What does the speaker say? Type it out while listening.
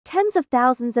Tens of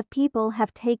thousands of people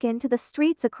have taken to the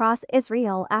streets across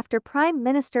Israel after Prime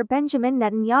Minister Benjamin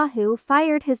Netanyahu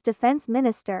fired his defense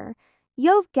minister.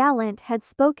 Yoav Gallant had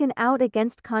spoken out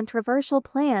against controversial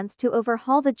plans to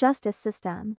overhaul the justice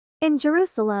system. In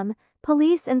Jerusalem,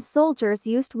 police and soldiers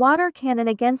used water cannon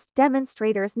against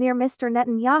demonstrators near Mr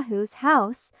Netanyahu's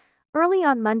house. Early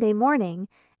on Monday morning,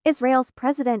 Israel's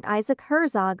President Isaac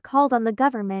Herzog called on the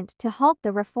government to halt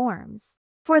the reforms.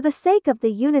 For the sake of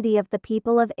the unity of the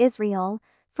people of Israel,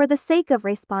 for the sake of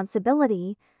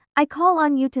responsibility, I call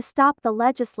on you to stop the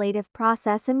legislative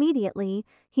process immediately,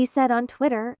 he said on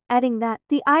Twitter, adding that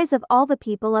the eyes of all the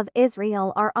people of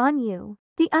Israel are on you.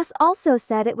 The US also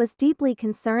said it was deeply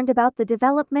concerned about the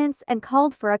developments and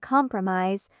called for a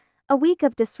compromise. A week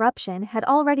of disruption had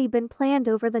already been planned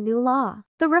over the new law.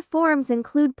 The reforms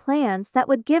include plans that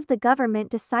would give the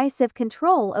government decisive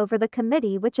control over the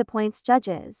committee which appoints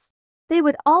judges. They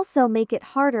would also make it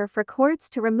harder for courts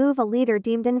to remove a leader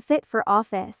deemed unfit for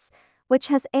office, which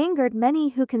has angered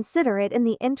many who consider it in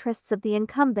the interests of the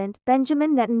incumbent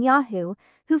Benjamin Netanyahu,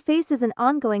 who faces an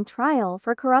ongoing trial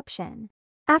for corruption.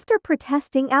 After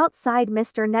protesting outside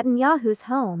Mr Netanyahu's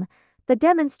home, the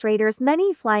demonstrators,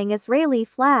 many flying Israeli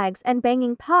flags and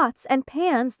banging pots and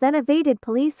pans, then evaded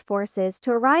police forces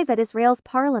to arrive at Israel's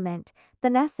parliament, the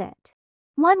Knesset.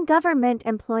 One government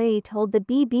employee told the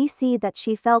BBC that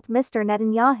she felt Mr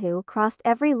Netanyahu crossed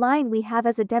every line we have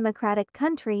as a democratic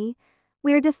country.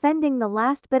 We're defending the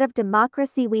last bit of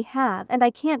democracy we have, and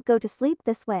I can't go to sleep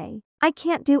this way. I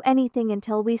can't do anything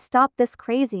until we stop this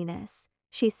craziness,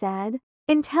 she said.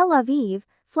 In Tel Aviv,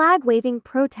 flag-waving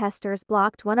protesters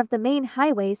blocked one of the main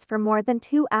highways for more than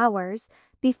 2 hours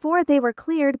before they were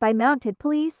cleared by mounted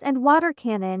police and water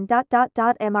cannon.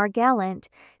 Mr Gallant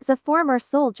is a former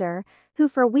soldier who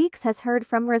for weeks has heard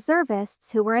from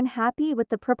reservists who were unhappy with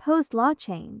the proposed law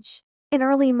change. In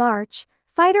early March,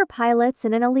 fighter pilots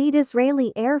in an elite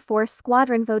Israeli Air Force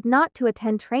squadron vowed not to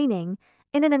attend training.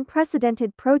 In an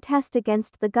unprecedented protest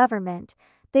against the government,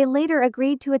 they later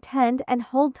agreed to attend and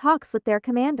hold talks with their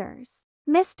commanders.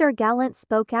 Mr Gallant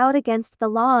spoke out against the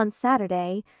law on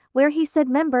Saturday, where he said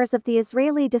members of the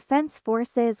Israeli Defense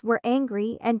Forces were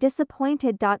angry and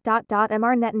disappointed. Mr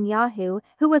Netanyahu,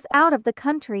 who was out of the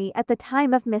country at the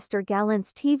time of Mr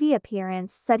Gallant's TV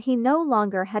appearance, said he no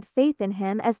longer had faith in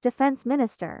him as defense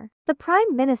minister. The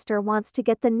Prime Minister wants to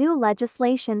get the new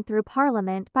legislation through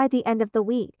Parliament by the end of the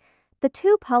week. The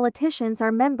two politicians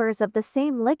are members of the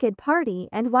same Likud party,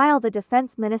 and while the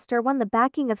defense minister won the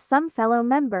backing of some fellow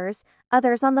members,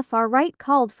 others on the far right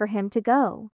called for him to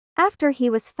go. After he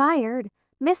was fired,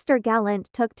 Mr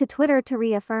Gallant took to Twitter to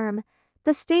reaffirm,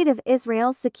 "The state of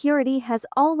Israel's security has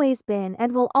always been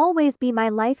and will always be my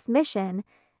life's mission."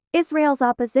 Israel's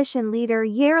opposition leader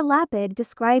Yair Lapid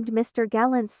described Mr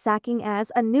Gallant's sacking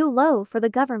as a new low for the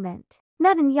government.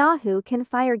 Netanyahu can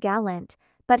fire Gallant,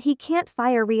 but he can't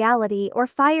fire reality or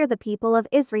fire the people of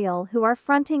Israel who are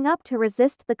fronting up to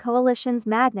resist the coalition's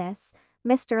madness,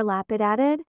 Mr Lapid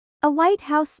added. A White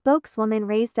House spokeswoman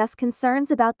raised us concerns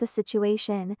about the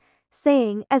situation,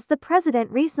 saying, as the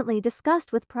president recently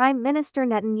discussed with Prime Minister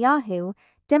Netanyahu,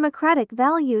 democratic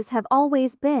values have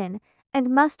always been,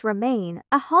 and must remain,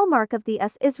 a hallmark of the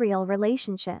US-Israel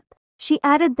relationship. She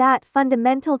added that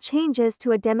fundamental changes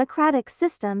to a democratic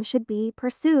system should be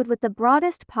pursued with the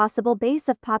broadest possible base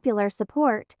of popular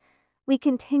support. We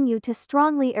continue to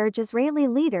strongly urge Israeli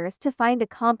leaders to find a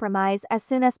compromise as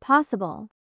soon as possible.